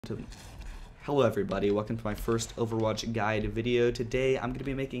Hello everybody, welcome to my first Overwatch guide video. Today I'm going to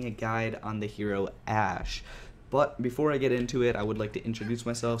be making a guide on the hero Ashe. But before I get into it, I would like to introduce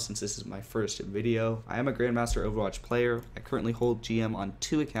myself since this is my first video. I am a Grandmaster Overwatch player. I currently hold GM on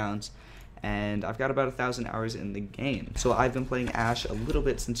 2 accounts, and I've got about 1,000 hours in the game. So I've been playing Ashe a little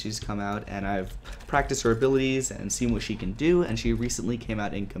bit since she's come out, and I've practiced her abilities and seen what she can do, and she recently came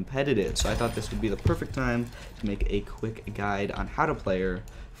out in competitive. So I thought this would be the perfect time to make a quick guide on how to play her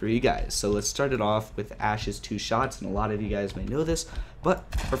for you guys. So let's start it off with Ashe's 2 shots, and a lot of you guys may know this, but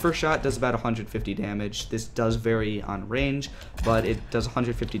her first shot does about 150 damage. This does vary on range, but it does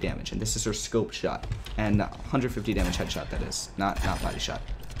 150 damage, and this is her scope shot, and 150 damage headshot, that is, not body shot.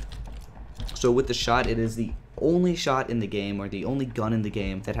 So with the shot, it is the only shot in the game, or the only gun in the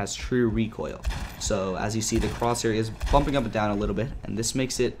game, that has true recoil. So as you see, the crosshair is bumping up and down a little bit, and this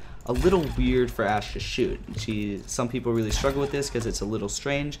makes it a little weird for Ashe to shoot. Some people really struggle with this because it's a little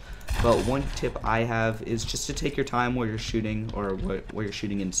strange, but one tip I have is just to take your time while you're shooting, or where you're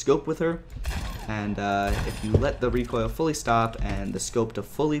shooting in scope with her, and if you let the recoil fully stop and the scope to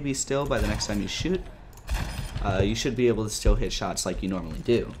fully be still by the next time you shoot, you should be able to still hit shots like you normally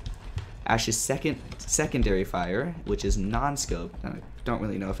do. Ashe's secondary fire, which is non-scoped. I don't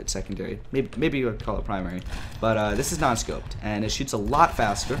really know if it's secondary. Maybe you would call it primary, but this is non-scoped, and it shoots a lot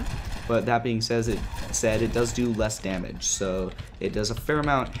faster. But that being said, it does do less damage. So it does a fair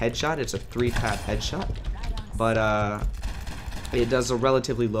amount headshot. It's a 3-tap headshot, but it does a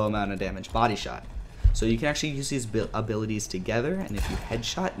relatively low amount of damage body shot. So you can actually use these abilities together, and if you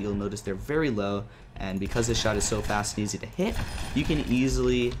headshot, you'll notice they're very low, and because this shot is so fast and easy to hit, you can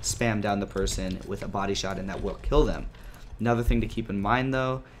easily spam down the person with a body shot, and that will kill them. Another thing to keep in mind,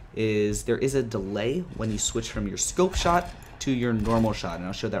 though, is there is a delay when you switch from your scope shot to your normal shot, and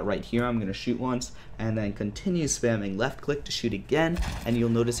I'll show that right here. I'm going to shoot once, and then continue spamming left click to shoot again, and you'll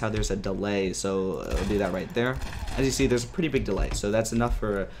notice how there's a delay, so I'll do that right there. As you see, there's a pretty big delay, so that's enough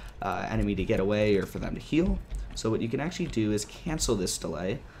for enemy to get away or for them to heal. So what you can actually do is cancel this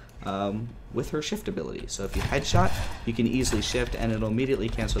delay with her shift ability. So if you headshot, you can easily shift, and it'll immediately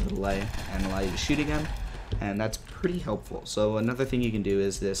cancel the delay and allow you to shoot again, and that's pretty helpful. So another thing you can do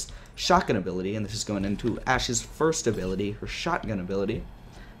is this shotgun ability, and this is going into Ashe's first ability, her shotgun ability,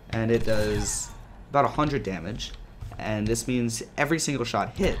 and it does about 100 damage, and this means every single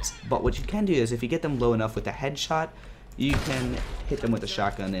shot hits. But what you can do is if you get them low enough with a headshot, you can hit them with a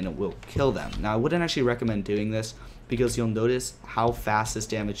shotgun and it will kill them. Now I wouldn't actually recommend doing this because you'll notice how fast this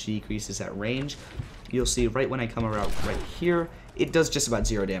damage decreases at range. You'll see right when I come around right here, it does just about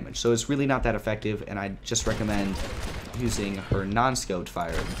 0 damage, so it's really not that effective, and I just recommend using her non-scoped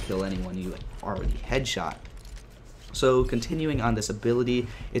fire to kill anyone you already headshot. So continuing on this ability,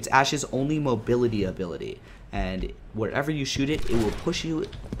 it's Ashe's only mobility ability, and wherever you shoot it, it will push you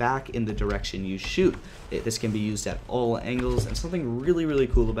back in the direction you shoot. This can be used at all angles, and something really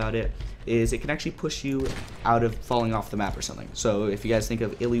cool about it is it can actually push you out of falling off the map or something. So if you guys think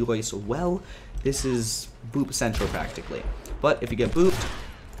of Iliois well, this is boop central practically. But if you get booped,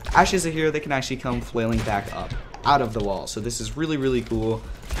 Ashe is a hero that can actually come flailing back up out of the wall. So this is really cool.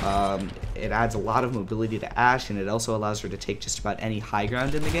 It adds a lot of mobility to Ashe, and it also allows her to take just about any high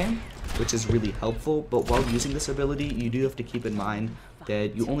ground in the game, which is really helpful. But while using this ability, you do have to keep in mind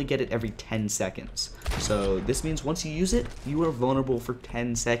that you only get it every 10 seconds. So this means once you use it, you are vulnerable for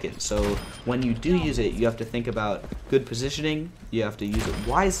 10 seconds. So when you do use it, you have to think about good positioning. You have to use it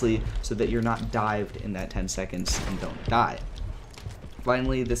wisely so that you're not dived in that 10 seconds and don't die.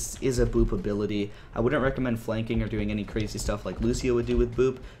 Finally, this is a boop ability. I wouldn't recommend flanking or doing any crazy stuff like Lucio would do with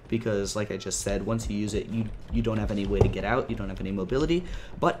boop, because like I just said, once you use it, you don't have any way to get out, you don't have any mobility,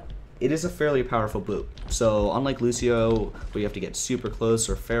 but it is a fairly powerful boop. So unlike Lucio, where you have to get super close,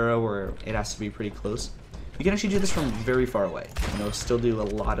 or Pharaoh, where it has to be pretty close, you can actually do this from very far away. Still do a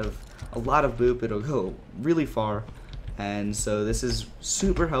lot of boop. It'll go really far. And so this is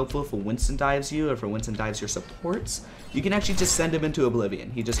super helpful if a Winston dives you, or if a Winston dives your supports. You can actually just send him into oblivion.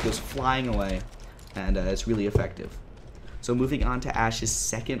 He just goes flying away, and it's really effective. So moving on to Ashe's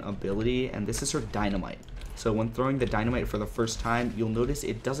second ability, and this is her dynamite. So when throwing the dynamite for the first time, you'll notice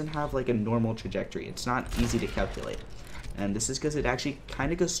it doesn't have like a normal trajectory. It's not easy to calculate. And this is because it actually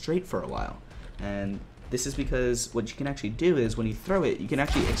kind of goes straight for a while. And this is because what you can actually do is when you throw it, you can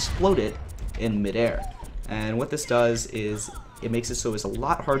actually explode it in midair. And what this does is it makes it so it's a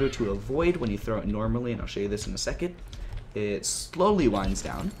lot harder to avoid when you throw it normally, and I'll show you this in a second. It slowly winds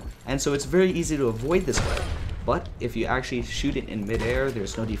down, and so it's very easy to avoid this way. But if you actually shoot it in midair,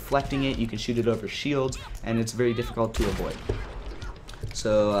 there's no deflecting it, you can shoot it over shields, and it's very difficult to avoid.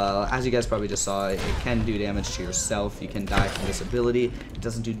 So as you guys probably just saw, it can do damage to yourself. You can die from this ability. It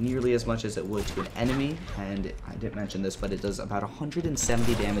doesn't do nearly as much as it would to an enemy, and I didn't mention this, but it does about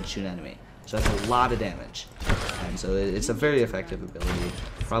 170 damage to an enemy. So that's a lot of damage, and so it's a very effective ability.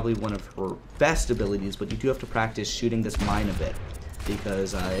 Probably one of her best abilities, but you do have to practice shooting this mine a bit,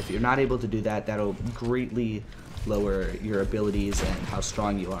 because if you're not able to do that, that'll greatly lower your abilities and how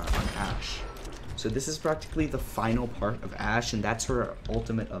strong you are on Ashe. So this is practically the final part of Ashe, and that's her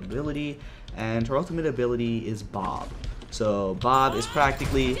ultimate ability, and her ultimate ability is Bob. So Bob is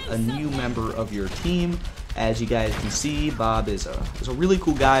practically a new member of your team. As you guys can see, Bob is a really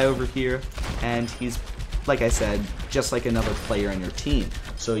cool guy over here, and he's, like I said, just like another player in your team.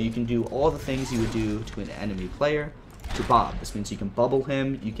 So you can do all the things you would do to an enemy player to Bob. This means you can bubble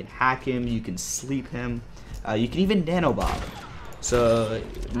him, you can hack him, you can sleep him, you can even nano Bob. So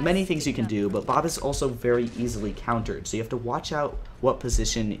many things you can do, but Bob is also very easily countered. So you have to watch out what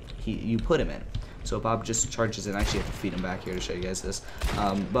position you put him in. So Bob just charges in. I actually have to feed him back here to show you guys this.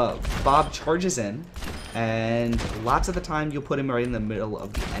 But Bob charges in, and lots of the time you'll put him right in the middle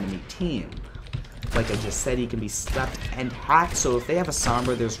of the enemy team. Like I just said, he can be slept and hacked, so if they have a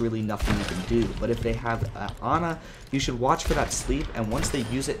Sombra, there's really nothing you can do. But if they have Ana, you should watch for that sleep, and once they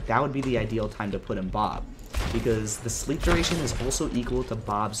use it, that would be the ideal time to put in Bob. Because the sleep duration is also equal to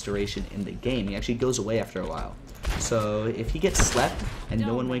Bob's duration in the game. He actually goes away after a while. So if he gets slept and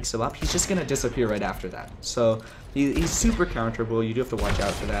no one wakes him up, he's just going to disappear right after that. So he's super counterable. You do have to watch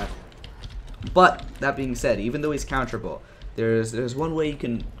out for that. But that being said, even though he's counterable, there's one way you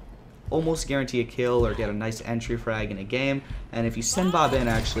can almost guarantee a kill or get a nice entry frag in a game, and if you send Bob in,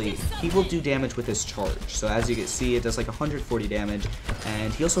 actually, he will do damage with his charge. So as you can see, it does like 140 damage,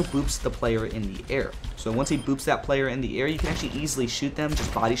 and he also boops the player in the air. So once he boops that player in the air, you can actually easily shoot them,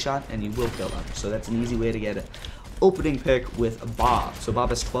 just body shot, and you will kill them. So that's an easy way to get an opening pick with Bob. So Bob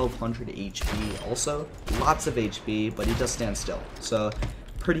has 1200 HP also, lots of HP, but he does stand still. So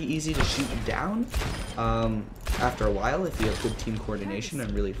pretty easy to shoot down after a while if you have good team coordination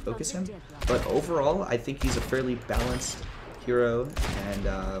and really focus him. But overall, I think he's a fairly balanced hero, and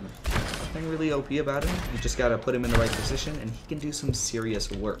nothing really OP about him. You just gotta put him in the right position, and he can do some serious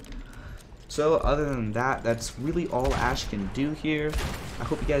work. So other than that, that's really all Ashe can do here. I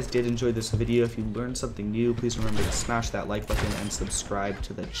hope you guys did enjoy this video. If you learned something new, please remember to smash that like button and subscribe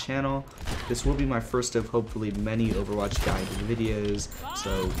to the channel. This will be my first of hopefully many Overwatch guide videos,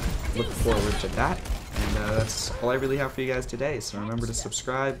 so look forward to that. And that's all I really have for you guys today. So remember to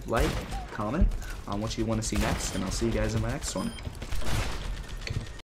subscribe, like, comment on what you want to see next, and I'll see you guys in my next one.